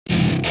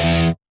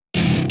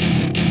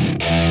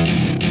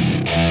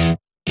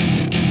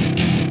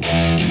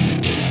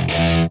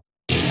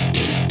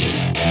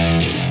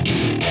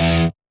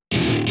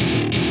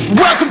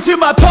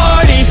my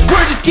party,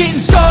 we're just getting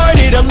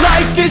started. A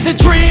life is a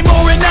dream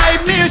or a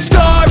nightmare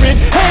scarring.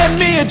 Hand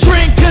me a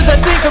drink cause I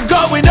think I'm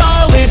going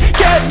all in.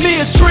 Get me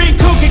a shrink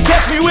who can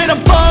catch me when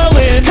I'm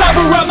falling.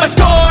 Cover up my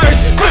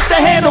scars, flip the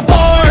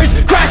handlebars,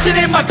 crashing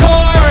in my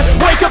car,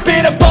 wake up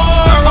in a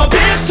bar. I'll be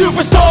a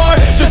superstar,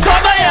 just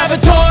on my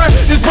avatar.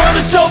 This world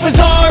is so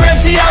bizarre,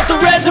 empty out the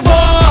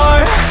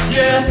reservoir.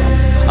 Yeah,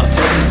 I'm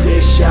taking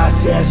 6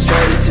 shots, yeah,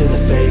 straight to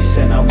the face.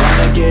 And I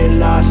wanna get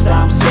lost,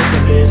 I'm sick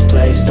of this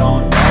place.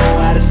 Don't know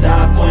how to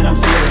stop when I'm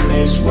feeling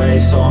this way.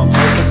 So I'm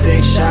taking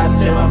 6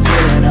 shots till I'm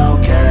feeling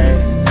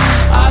okay.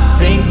 I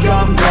think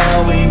I'm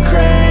going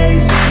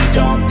crazy,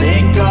 don't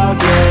think I'll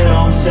get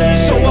home safe.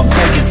 So I'm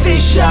taking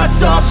 6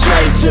 shots, all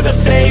straight to the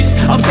face.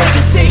 I'm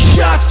taking 6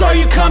 shots, are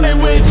you coming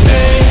with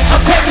me?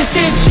 I'm taking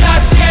 6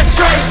 shots, yeah,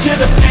 straight to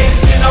the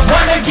face. And I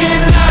wanna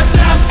get lost,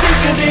 I'm sick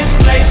of this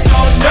place.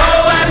 Don't know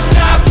how to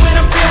stop when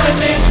I'm feeling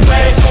this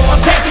way. So I'm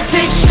taking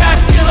 6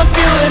 shots till I'm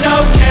feeling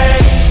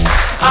okay.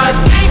 I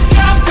think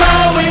I'm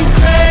going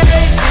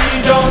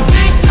crazy, don't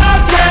think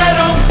I'll get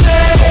home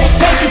safe. So I'm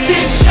taking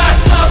 6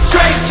 shots, all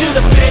straight to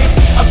the face.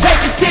 I'm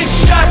taking 6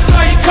 shots,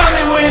 are you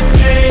coming with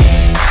me?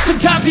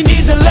 Sometimes you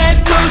need to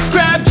let loose,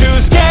 grab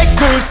juice, get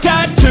goose,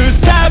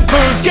 tattoos,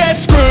 taboos, get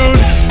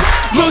screwed.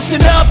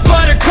 Loosen up,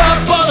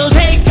 buttercup, all those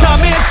hate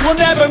comments will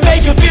never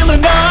make you feel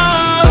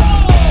enough.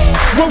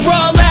 We're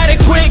all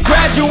adequate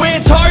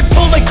graduates, heart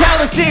full of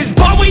calluses,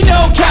 but we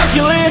know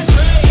calculus.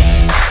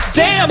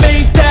 Damn,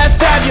 ain't that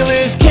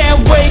fabulous?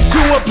 Can't wait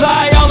to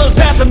apply all those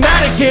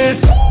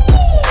mathematicus.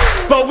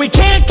 But we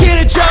can't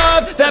get a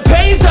job that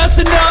pays us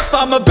enough.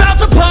 I'm about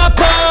to pop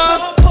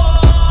off.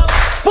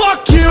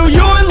 Fuck you,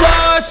 you're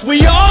lost.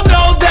 We all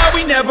know that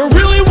we never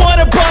really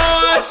want a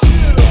boss.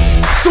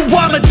 So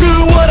I'ma do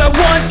what I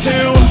want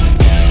to,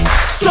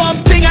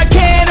 something I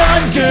can't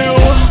undo.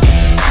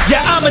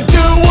 Yeah, I'ma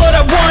do what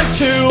I want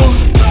to,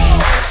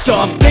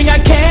 something I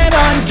can't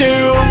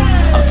undo.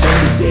 I'm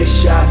taking 6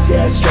 shots,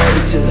 yeah,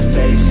 straight to the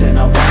face. And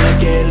I wanna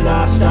get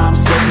lost, I'm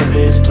sick of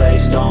this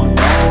place. Don't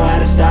know how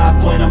to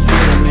stop when I'm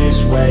feeling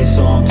this way.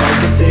 So I'm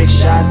taking 6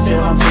 shots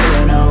till I'm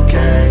feeling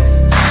okay.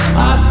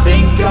 I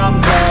think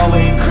I'm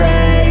going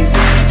crazy,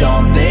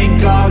 don't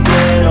think I'll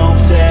get home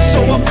safe.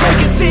 So I'm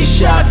taking 6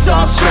 shots,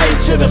 all straight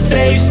to the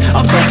face.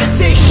 I'm taking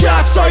 6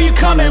 shots, are you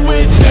coming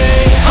with me?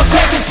 I'm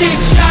taking 6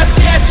 shots,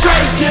 yeah,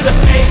 straight to the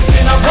face.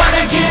 And I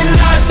wanna get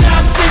lost,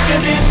 I'm sick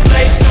of this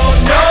place. Don't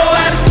know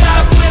how to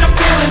stop when I'm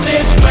feeling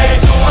this way.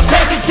 So I'm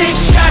taking 6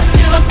 shots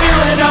till I'm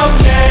feeling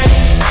okay.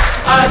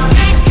 I